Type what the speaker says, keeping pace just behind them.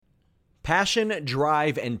Passion,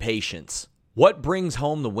 drive, and patience. What brings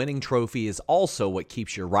home the winning trophy is also what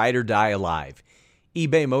keeps your ride or die alive.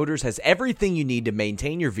 eBay Motors has everything you need to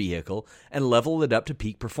maintain your vehicle and level it up to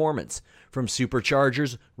peak performance. From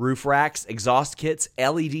superchargers, roof racks, exhaust kits,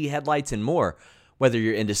 LED headlights, and more. Whether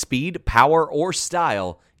you're into speed, power, or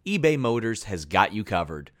style, eBay Motors has got you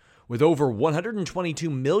covered. With over 122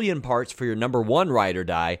 million parts for your number one ride or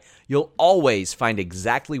die, you'll always find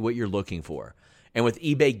exactly what you're looking for. And with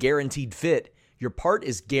eBay Guaranteed Fit, your part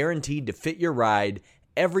is guaranteed to fit your ride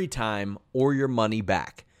every time or your money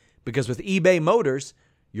back. Because with eBay Motors,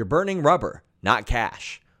 you're burning rubber, not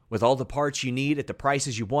cash. With all the parts you need at the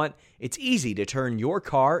prices you want, it's easy to turn your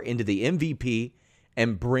car into the MVP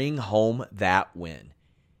and bring home that win.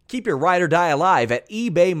 Keep your ride or die alive at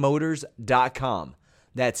ebaymotors.com.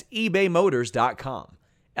 That's ebaymotors.com.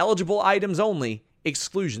 Eligible items only.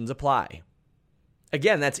 Exclusions apply.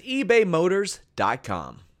 Again, that's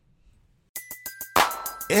ebaymotors.com.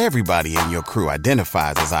 Everybody in your crew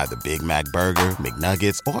identifies as either Big Mac Burger,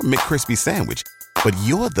 McNuggets, or McCrispy Sandwich. But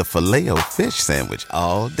you're the Filet-O-Fish Sandwich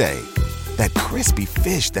all day. That crispy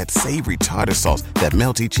fish, that savory tartar sauce, that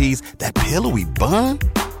melty cheese, that pillowy bun.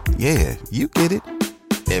 Yeah, you get it.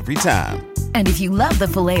 Every time. And if you love the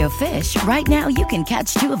Filet-O-Fish, right now you can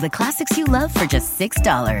catch two of the classics you love for just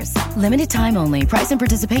 $6. Limited time only. Price and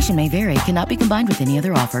participation may vary. Cannot be combined with any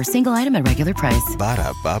other offer. Single item at regular price.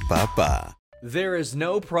 Ba-da-ba-ba-ba. There is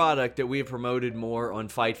no product that we have promoted more on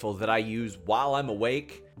Fightful that I use while I'm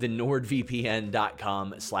awake than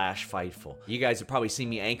NordVPN.com/Fightful. You guys have probably seen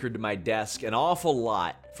me anchored to my desk an awful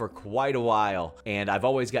lot for quite a while, and I've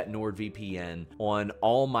always got NordVPN on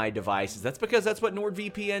all my devices. That's because that's what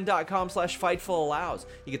NordVPN.com/Fightful allows.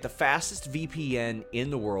 You get the fastest VPN in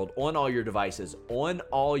the world on all your devices, on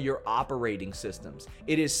all your operating systems.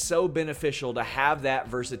 It is so beneficial to have that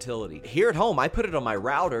versatility. Here at home, I put it on my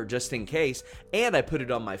router just in case, and I put it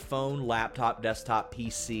on my phone, laptop, desktop,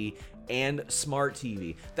 PC, and smart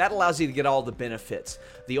TV. That allows you to get all the benefits.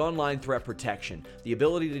 The online threat protection, the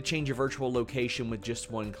ability to change your virtual location with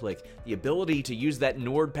just one click, the ability to use that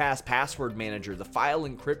NordPass password manager, the file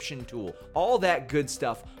encryption tool, all that good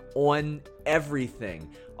stuff on everything.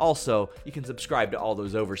 Also, you can subscribe to all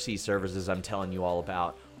those overseas services I'm telling you all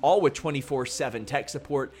about, all with 24/7 tech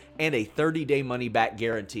support and a 30-day money-back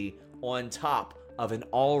guarantee on top of an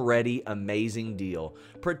already amazing deal.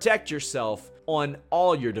 Protect yourself on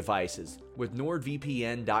all your devices with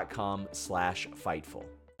NordVPN.com/Fightful.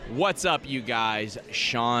 What's up, you guys?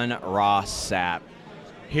 Sean Ross Sapp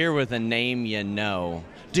here with a name you know.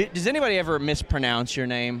 Does anybody ever mispronounce your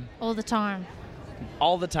name? All the time.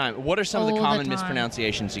 All the time. What are some of the common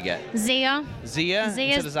mispronunciations you get? Zia. Zia?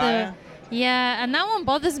 Zia's Zia? Yeah, and that one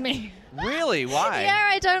bothers me. Really? Why? Yeah,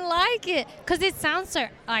 I don't like it. Because it sounds so,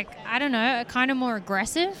 like, I don't know, kind of more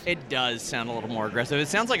aggressive. It does sound a little more aggressive. It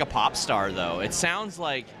sounds like a pop star, though. It sounds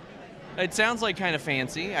like kind of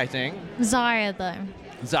fancy, I think. Zaya, though.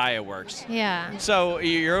 Zaya works. Yeah. So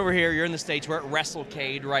you're over here, you're in the States, we're at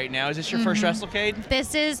WrestleCade right now. Is this your first WrestleCade?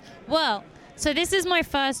 This is my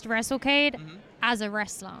first WrestleCade as a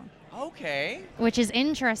wrestler. Okay. Which is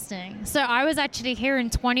interesting. So I was actually here in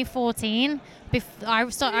 2014. I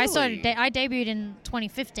debuted in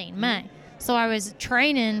 2015, May. So I was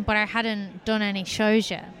training, but I hadn't done any shows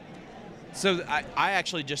yet. So I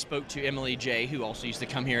actually just spoke to Emily J., who also used to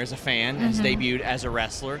come here as a fan, has debuted as a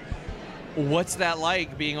wrestler. What's that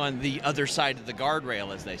like, being on the other side of the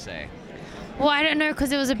guardrail, as they say? Well, I don't know,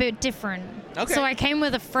 because it was a bit different. Okay. So I came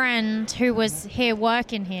with a friend who was here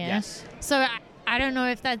working here. Yes. So I don't know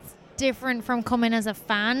if that's different from coming as a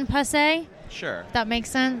fan, per se. Sure. That makes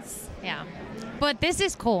sense? Yeah. But this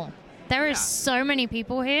is cool. There is so many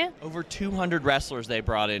people here. Over 200 wrestlers they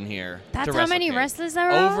brought in here. That's how many wrestlers there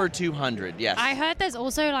are? Over 200, yes. I heard there's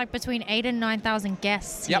also like between 8,000 and 9,000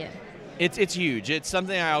 guests here. It's huge. It's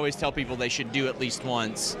something I always tell people they should do at least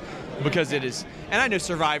once, because it is. And I know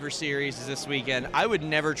Survivor Series is this weekend. I would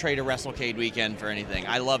never trade a WrestleCade weekend for anything.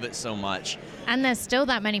 I love it so much. And there's still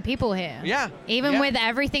that many people here. Yeah. Even with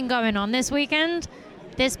everything going on this weekend,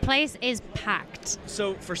 this place is packed.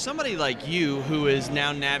 So for somebody like you who is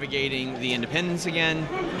now navigating the independents again,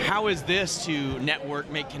 how is this to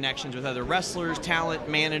network, make connections with other wrestlers, talent,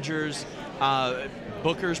 managers,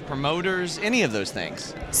 bookers, promoters, any of those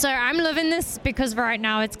things? So I'm loving this because right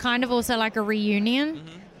now it's kind of also like a reunion.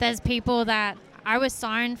 There's people that I was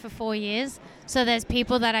signed for 4 years, so there's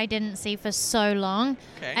people that I didn't see for so long.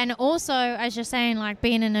 Okay. And also, as you're saying, like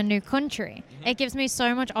being in a new country, it gives me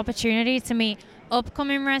so much opportunity to meet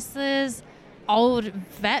upcoming wrestlers, old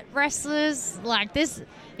vet wrestlers. Like this,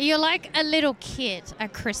 you're like a little kid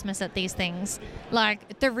at Christmas at these things.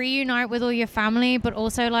 Like the reunite with all your family, but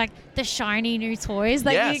also like the shiny new toys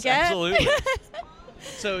that you get. Yes, absolutely.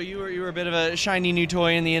 So you were a bit of a shiny new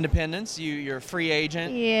toy in the independents. You're a free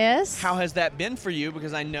agent. Yes. How has that been for you?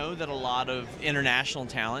 Because I know that a lot of international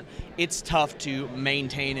talent, it's tough to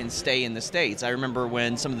maintain and stay in the States. I remember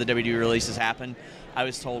when some of the WWE releases happened, I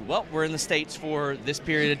was told, well, we're in the States for this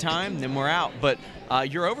period of time, then we're out. But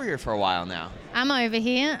you're over here for a while now. I'm over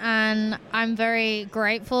here, and I'm very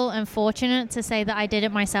grateful and fortunate to say that I did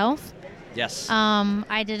it myself. Yes.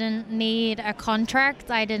 I didn't need a contract.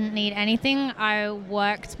 I didn't need anything. I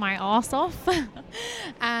worked my ass off,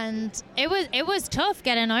 and it was tough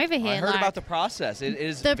getting over here. I heard about the process. It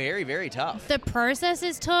is very, very tough. The process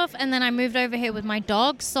is tough, and then I moved over here with my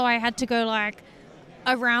dogs, so I had to go like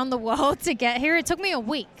around the world to get here. It took me a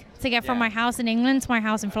week to get from my house in England to my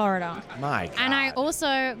house in Florida. My God. And I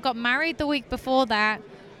also got married the week before that,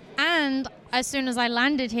 and as soon as I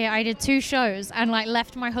landed here, I did 2 shows and like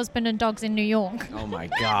left my husband and dogs in New York. Oh my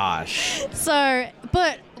gosh. So,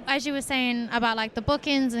 but as you were saying about like the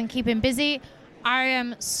bookings and keeping busy, I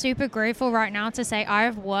am super grateful right now to say I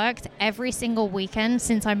have worked every single weekend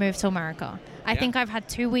since I moved to America. I think I've had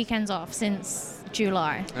 2 weekends off since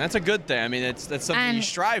July. And that's a good thing. I mean, that's something you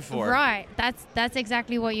strive for. Right. That's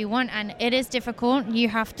exactly what you want. And it is difficult. You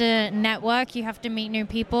have to network. You have to meet new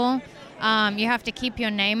people. You have to keep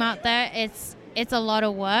your name out there. It's a lot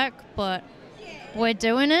of work, but we're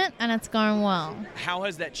doing it, and it's going well. How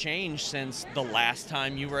has that changed since the last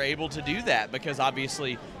time you were able to do that? Because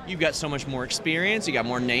obviously you've got so much more experience. You got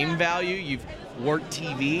more name value. You've worked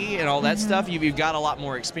TV and all that stuff. You've got a lot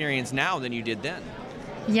more experience now than you did then.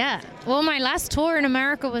 Yeah. Well, my last tour in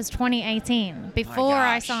America was 2018, before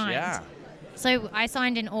I signed. Yeah. So I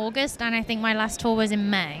signed in August, and I think my last tour was in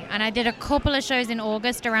May. And I did a couple of shows in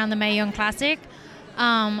August around the Mae Young Classic.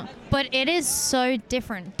 But it is so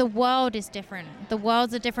different. The world is different. The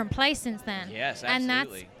world's a different place since then. Yes,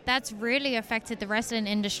 absolutely. And that's really affected the wrestling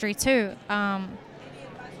industry too. But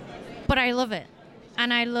I love it.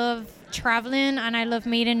 And I love traveling, and I love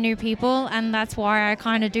meeting new people, and that's why I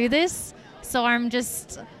kind of do this. So I'm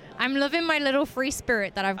loving my little free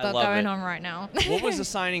spirit that I've got going on right now. What was the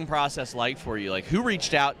signing process like for you? Like, who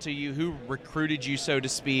reached out to you? Who recruited you, so to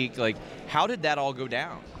speak? Like, how did that all go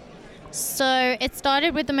down? So it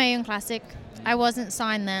started with the Mae Young Classic. I wasn't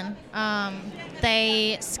signed then.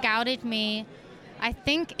 They scouted me, I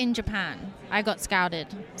think in Japan. I got scouted.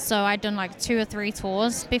 So I'd done like 2 or 3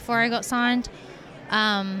 tours before I got signed.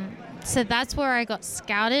 So that's where I got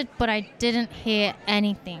scouted, but I didn't hear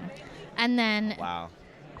anything. And then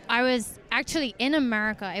I was actually in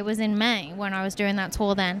America. It was in May when I was doing that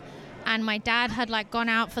tour then. And my dad had like gone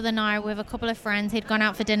out for the night with a couple of friends. He'd gone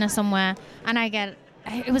out for dinner somewhere. And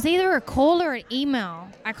it was either a call or an email.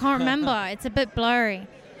 I can't remember. It's a bit blurry.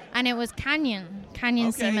 And it was Canyon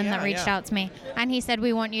Seaman that reached out to me. And he said,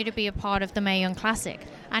 we want you to be a part of the Mae Young Classic.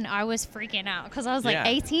 And I was freaking out because I was like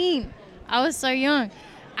 18. I was so young.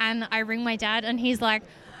 And I ring my dad, and he's like,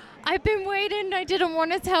 I've been waiting. I didn't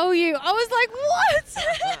want to tell you. I was like,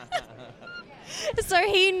 what? So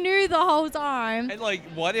he knew the whole time. And like,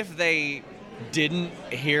 what if they didn't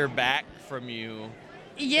hear back from you?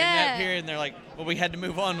 In that period, and they're like, well, we had to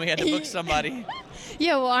move on. We had to book somebody.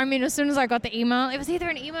 Yeah, well, I mean, as soon as I got the email, it was either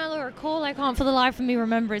an email or a call. I can't for the life of me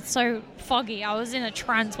remember. It's so foggy. I was in a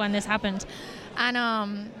trance when this happened.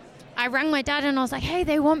 And I rang my dad, and I was like, hey,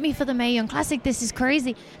 they want me for the Mae Young Classic. This is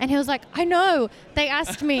crazy. And he was like, I know. They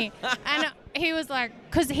asked me. And he was like,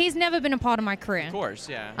 because he's never been a part of my career. Of course,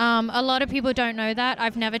 yeah. A lot of people don't know that.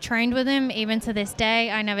 I've never trained with him, even to this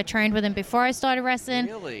day. I never trained with him before I started wrestling.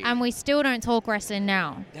 Really? And we still don't talk wrestling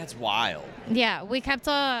now. That's wild. Yeah, we kept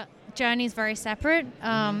our journeys very separate.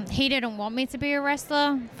 He didn't want me to be a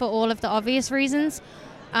wrestler for all of the obvious reasons.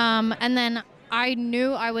 And then I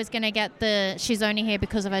knew I was going to get she's only here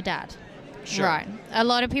because of her dad. Sure. Right. A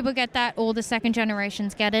lot of people get that. All the second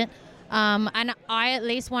generations get it. And I at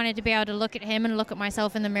least wanted to be able to look at him and look at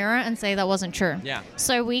myself in the mirror and say that wasn't true. Yeah.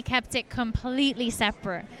 So we kept it completely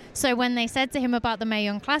separate. So when they said to him about the Mae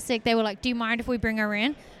Young Classic, they were like, do you mind if we bring her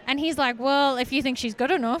in? And he's like, well, if you think she's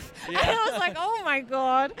good enough. Yeah. And I was like, oh my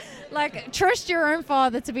God. Like, trust your own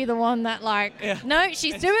father to be the one that no,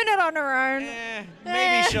 she's doing it on her own.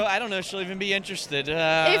 Maybe I don't know if she'll even be interested.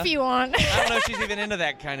 If you want. I don't know if she's even into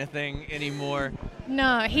that kind of thing anymore.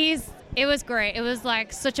 No, it was great. It was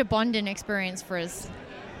like such a bonding experience for us.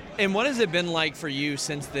 And what has it been like for you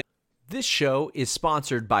since then? This show is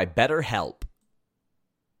sponsored by BetterHelp.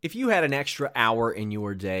 If you had an extra hour in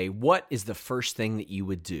your day, what is the first thing that you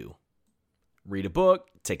would do? Read a book,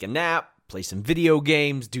 take a nap, play some video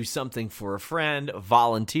games, do something for a friend,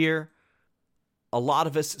 volunteer. A lot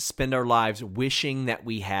of us spend our lives wishing that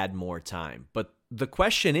we had more time. But the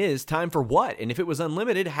question is, time for what? And if it was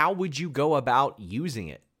unlimited, how would you go about using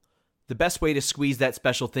it? The best way to squeeze that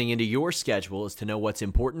special thing into your schedule is to know what's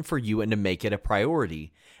important for you and to make it a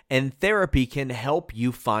priority. And therapy can help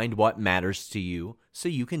you find what matters to you so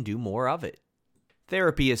you can do more of it.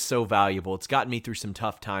 Therapy is so valuable. It's gotten me through some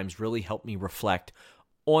tough times, really helped me reflect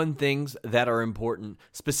on things that are important,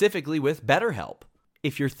 specifically with BetterHelp.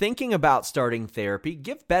 If you're thinking about starting therapy,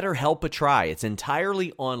 give BetterHelp a try. It's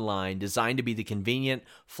entirely online, designed to be the convenient,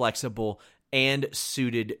 flexible, and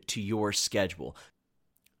suited to your schedule.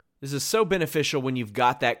 This is so beneficial when you've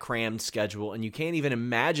got that crammed schedule and you can't even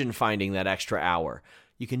imagine finding that extra hour.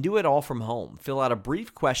 You can do it all from home. Fill out a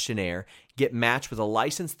brief questionnaire, get matched with a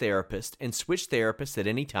licensed therapist, and switch therapists at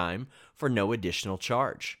any time for no additional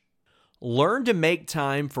charge. Learn to make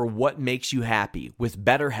time for what makes you happy with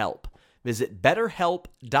BetterHelp. Visit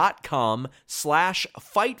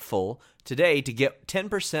betterhelp.com/Fightful today to get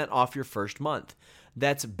 10% off your first month.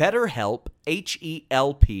 That's BetterHelp,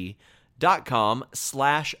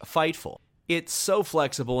 HELP.com/Fightful. It's so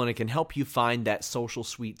flexible and it can help you find that social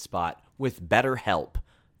sweet spot with BetterHelp.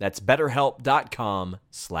 That's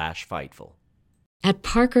betterhelp.com/Fightful. At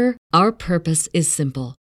Parker, our purpose is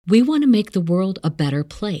simple. We want to make the world a better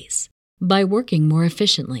place by working more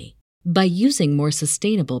efficiently, by using more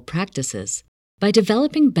sustainable practices, by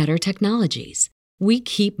developing better technologies. We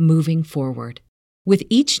keep moving forward. With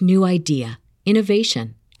each new idea,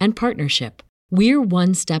 innovation, and partnership, we're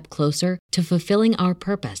one step closer to fulfilling our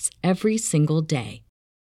purpose every single day.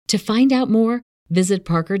 To find out more, visit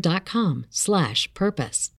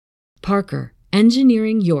parker.com/purpose. Parker,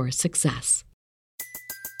 engineering your success.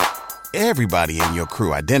 Everybody in your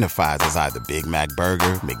crew identifies as either Big Mac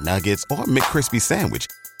Burger, McNuggets, or McCrispy Sandwich.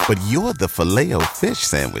 But you're the Filet-O-Fish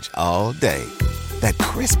Sandwich all day. That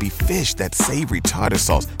crispy fish, that savory tartar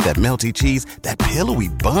sauce, that melty cheese, that pillowy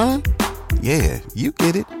bun. Yeah, you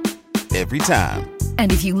get it. Every time.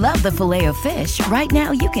 And if you love the Filet-O-Fish, right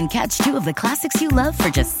now you can catch two of the classics you love for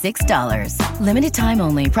just $6. Limited time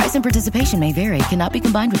only. Price and participation may vary. Cannot be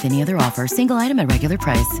combined with any other offer. Single item at regular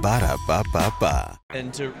price. Ba-da-ba-ba-ba.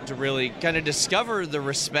 And to really kind of discover the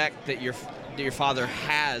respect that your father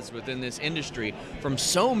has within this industry from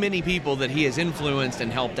so many people that he has influenced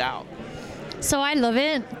and helped out. So I love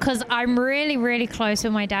it because I'm really, really close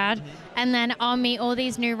with my dad. And then I'll meet all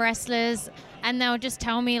these new wrestlers and they'll just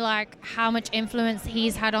tell me like how much influence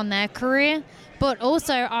he's had on their career. But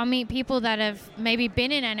also I'll meet people that have maybe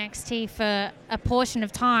been in NXT for a portion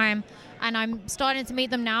of time. And I'm starting to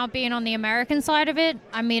meet them now, being on the American side of it.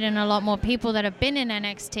 I'm meeting a lot more people that have been in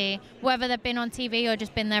NXT, whether they've been on TV or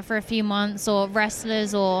just been there for a few months, or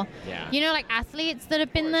wrestlers, or, like athletes that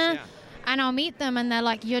have been there. Yeah. And I'll meet them and they're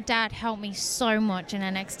like, your dad helped me so much in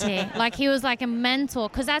NXT. Like he was like a mentor,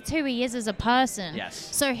 because that's who he is as a person. Yes.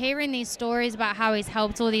 So hearing these stories about how he's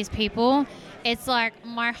helped all these people, it's like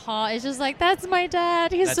my heart is just like, that's my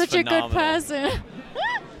dad. He's such a good person.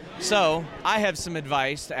 So, I have some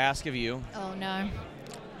advice to ask of you. Oh, no.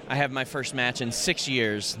 I have my first match in 6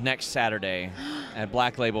 years next Saturday at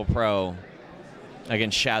Black Label Pro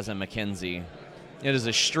against Shazza McKenzie. It is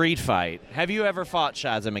a street fight. Have you ever fought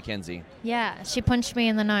Shazza McKenzie? Yeah, she punched me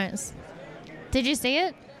in the nose. Did you see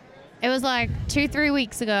it? It was like 2-3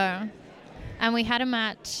 weeks ago. And we had a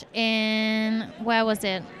match in, where was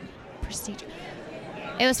it? Prestige.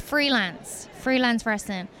 It was freelance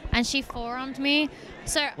wrestling. And she forearmed me.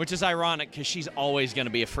 Which is ironic because she's always going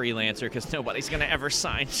to be a freelancer because nobody's going to ever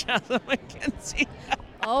sign Shazza McKenzie.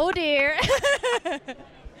 Oh, dear.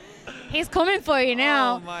 He's coming for you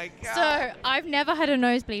now. Oh, my God. So I've never had a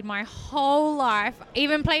nosebleed my whole life.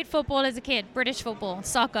 Even played football as a kid, British football,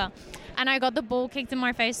 soccer. And I got the ball kicked in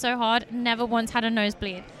my face so hard, never once had a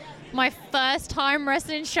nosebleed. My first time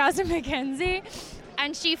wrestling Shazza McKenzie,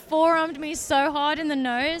 and she forearmed me so hard in the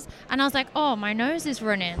nose, and I was like, oh, my nose is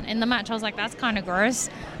running. In the match, I was like, that's kind of gross.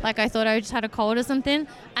 Like, I thought I just had a cold or something.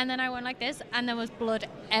 And then I went like this, and there was blood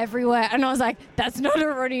everywhere. And I was like, that's not a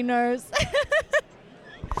runny nose.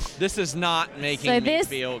 This is not making me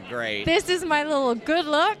feel great. This is my little good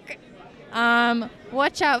luck.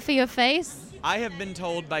 Watch out for your face. I have been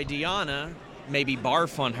told by Deanna, maybe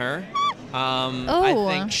barf on her. Oh. I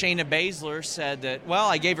think Shayna Baszler said that, well,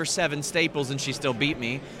 I gave her 7 staples and she still beat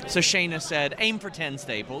me. So Shayna said, aim for 10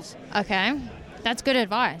 staples. Okay. That's good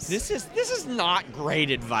advice. This is not great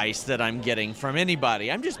advice that I'm getting from anybody.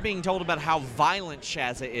 I'm just being told about how violent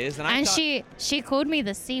Shazza is. And she called me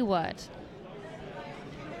the C word.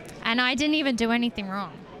 And I didn't even do anything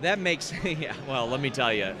wrong. That makes, yeah, well, let me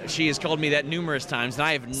tell you, she has called me that numerous times, and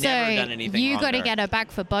I have never done anything you wrong got to to her. get her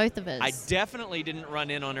back for both of us. I definitely didn't run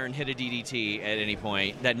in on her and hit a DDT at any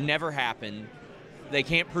point. That never happened. They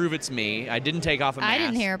can't prove it's me. I didn't take off a mask. I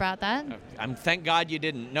didn't hear about that. Thank God you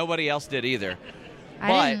didn't. Nobody else did either.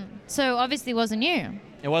 I didn't. So obviously it wasn't you.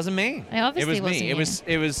 It wasn't me. It obviously was wasn't me. you.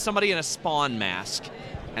 It was somebody in a Spawn mask,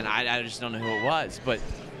 and I just don't know who it was. But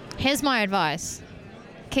here's my advice: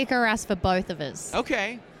 kick her ass for both of us.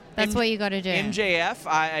 okay. That's what you got to do. MJF,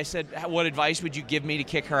 I said, what advice would you give me to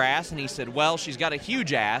kick her ass? And he said, well, she's got a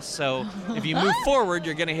huge ass, so if you move forward,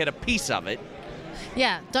 you're going to hit a piece of it.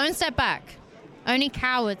 Yeah, don't step back. Only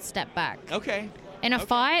cowards step back. Okay. In a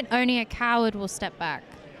fight, only a coward will step back.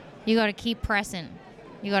 You got to keep pressing.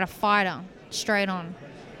 You got to fight her straight on.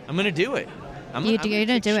 I'm going to do it. I'm You're gonna gonna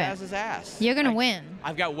kick do it. Shazza's ass. You're going to win.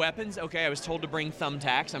 I've got weapons. Okay, I was told to bring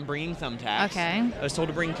thumbtacks. I'm bringing thumbtacks. Okay. I was told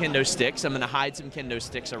to bring kendo sticks. I'm going to hide some kendo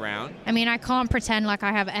sticks around. I mean, I can't pretend like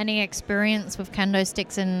I have any experience with kendo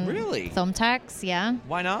sticks and Really? thumbtacks, yeah.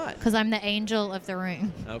 Why not? Because I'm the angel of the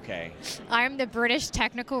ring. Okay. I'm the British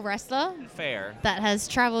technical wrestler Fair. that has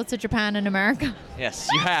traveled to Japan and America. Yes,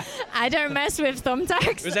 you have. I don't mess with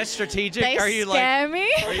thumbtacks. Was that strategic? They Are you scare me.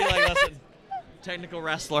 Are you like, listen, technical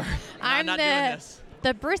wrestler? I'm not doing this.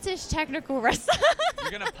 the British technical wrestler. You're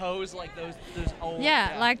gonna pose like those old.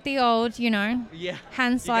 Yeah, like the old, Yeah.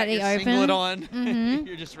 hand slightly you got your open. Singlet on. Mhm.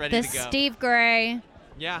 You're just ready The to go. Steve Gray,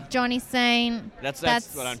 Yeah. Johnny Saint. That's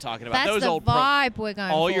what I'm talking about. That's Those the old vibe we're going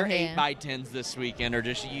all for your here. 8x10s this weekend are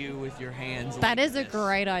just you with your hands. That like is a this.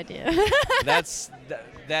 great idea.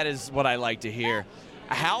 That is what I like to hear.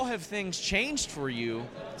 How have things changed for you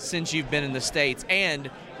since you've been in the States? And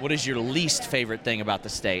what is your least favorite thing about the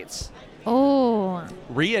States? Oh,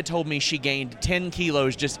 Rhea told me she gained 10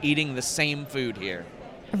 kilos just eating the same food here.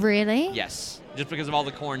 really? Yes, just because of all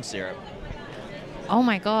the corn syrup. Oh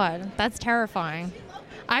my God, that's terrifying.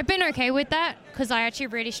 I've been okay with that because I actually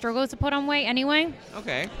really struggle to put on weight anyway.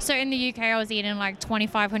 Okay. So in the UK, I was eating like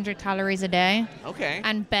 2,500 calories a day Okay.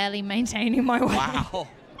 and barely maintaining my weight. Wow.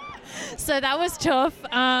 So that was tough.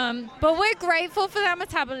 But we're grateful for that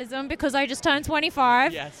metabolism because I just turned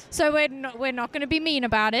 25. Yes. So we're not going to be mean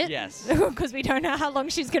about it. Yes. Because we don't know how long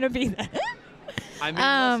she's going to be there. I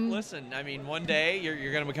mean, listen. I mean, one day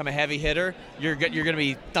you're going to become a heavy hitter. You're going to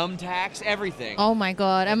be thumbtacks, everything. Oh my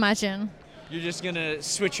God, imagine. You're just going to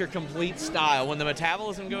switch your complete style. When the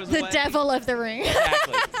metabolism goes The away. devil of the ring.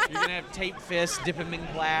 Exactly. You're going to have tape fists, dip them in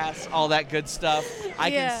glass, all that good stuff. I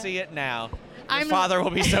Yeah. can see it now. Your I'm- father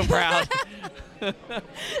will be so proud.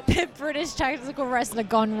 The British tactical wrestler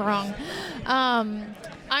gone wrong.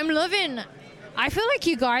 I'm loving. I feel like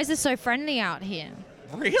you guys are so friendly out here.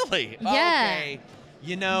 Really? Yeah. Okay.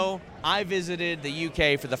 You know, I visited the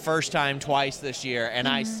UK for the first time twice this year, and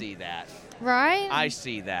I see that. Right? I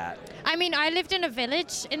see that. I mean, I lived in a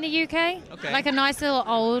village in the UK, Okay. like a nice little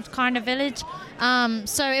old kind of village.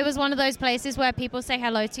 So it was one of those places where people say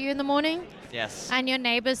hello to you in the morning, Yes. and your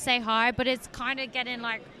neighbors say hi, but it's kind of getting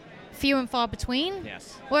like few and far between.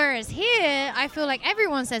 Yes. Whereas here, I feel like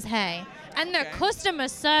everyone says hey, and the Okay. customer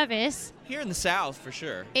service Here in the South, for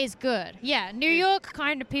sure. is good. Yeah, New York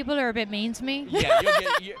kind of people are a bit mean to me. Yeah,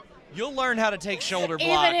 you'll learn how to take shoulder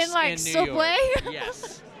blocks Even in, like, New Subway? York.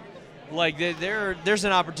 Yes. Like there's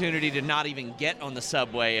an opportunity to not even get on the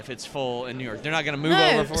subway if it's full in New York. They're not going to move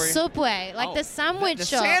No, over for you. Subway, like Oh, the sandwich the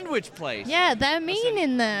shop. sandwich place. Yeah, they're mean Listen,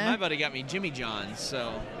 in there. My buddy got me Jimmy John's,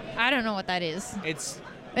 so I don't know what that is. it's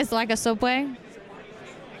It's like a Subway.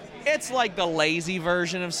 it's like the lazy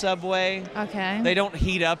version of Subway. Okay. They don't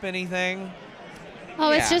heat up anything.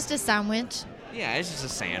 Oh, it's Yeah. just a sandwich. Yeah, it's just a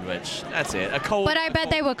sandwich. That's it. A cold. But I bet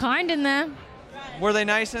they were kind in there. Were they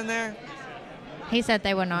nice in there? He said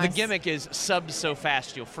they were nice. The gimmick is sub so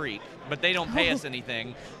fast you'll freak, but they don't pay us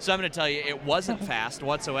anything. So I'm going to tell you, it wasn't fast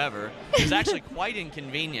whatsoever. It was actually quite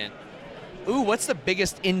inconvenient. Ooh, what's the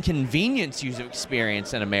biggest inconvenience you've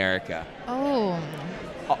experienced in America? Oh.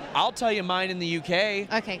 I'll tell you mine in the UK.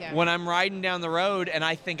 Okay, go. When I'm riding down the road and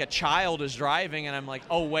I think a child is driving and I'm like,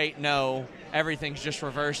 oh, wait, no, everything's just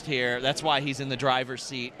reversed here. That's why he's in the driver's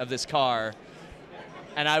seat of this car.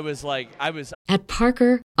 And I was At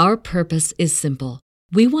Parker, our purpose is simple.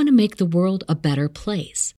 We want to make the world a better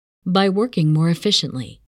place by working more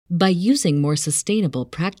efficiently, by using more sustainable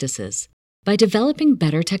practices, by developing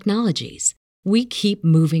better technologies. We keep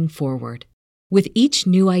moving forward. With each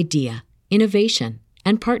new idea, innovation,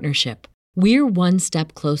 and partnership, we're one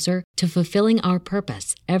step closer to fulfilling our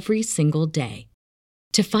purpose every single day.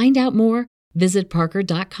 To find out more, visit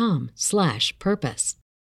parker.com/purpose.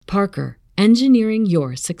 Parker, engineering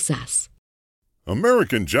your success.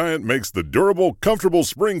 American Giant makes the durable, comfortable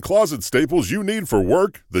spring closet staples you need for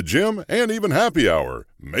work, the gym, and even happy hour.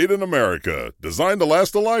 Made in America, designed to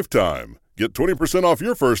last a lifetime. Get 20% off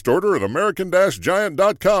your first order at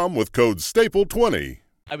american-giant.com with code STAPLE20.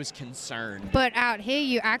 I was concerned. But out here,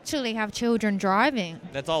 you actually have children driving.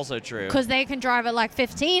 That's also true. Because they can drive at like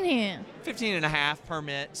 15 here. 15 and a half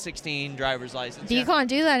permit, 16 driver's license. You can't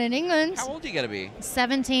do that in England. How old do you got to be?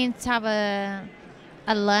 17 to have a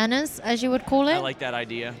learners, as you would call it. I like that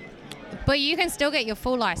idea. But you can still get your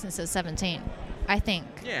full license at 17, I think.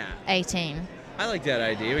 Yeah. 18. I like that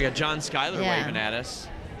idea. We got John Schuyler waving at us.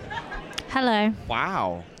 Hello.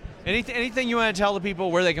 Wow. Anything you want to tell the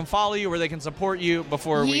people where they can follow you, where they can support you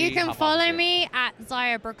before we You can hop follow on me at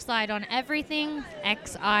Zaya Brookside on everything.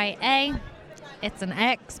 XIA. It's an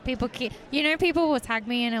X. People will tag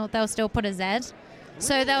me and they'll still put a Z.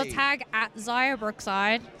 So they'll tag at Zaya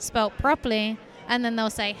Brookside, spelled properly, and then they'll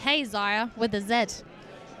say, "Hey Zaya," with a Z.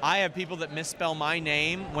 I have people that misspell my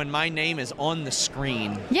name when my name is on the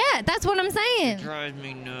screen. Yeah, that's what I'm saying. It drives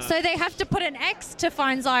me nuts. So they have to put an X to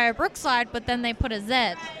find Zaya Brookside, but then they put a Z.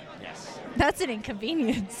 Yes. That's an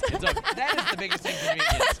inconvenience. That is the biggest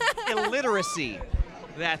inconvenience. Illiteracy.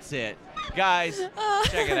 That's it. Guys,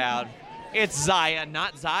 check it out. It's Zaya,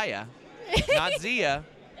 not Zaya. Not Zia.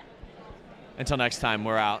 Until next time,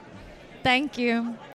 we're out. Thank you.